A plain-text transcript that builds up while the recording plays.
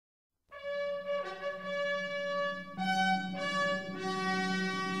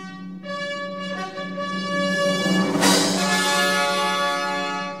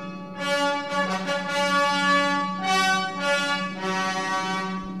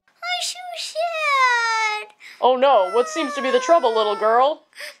Oh no, what seems to be the trouble, little girl?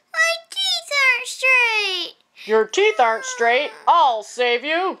 My teeth aren't straight. Your teeth aren't straight. I'll save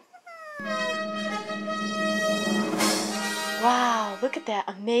you. Wow, look at that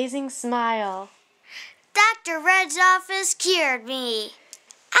amazing smile. Dr. Red's office cured me.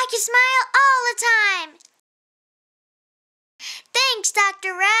 I can smile all the time. Thanks,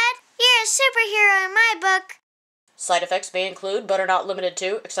 Dr. Red. You're a superhero in my book. Side effects may include, but are not limited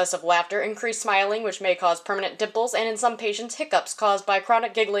to, excessive laughter, increased smiling, which may cause permanent dimples, and in some patients, hiccups caused by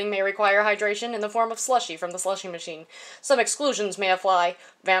chronic giggling may require hydration in the form of slushy from the slushie machine. Some exclusions may apply.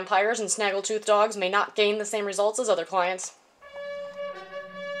 Vampires and snaggletooth dogs may not gain the same results as other clients.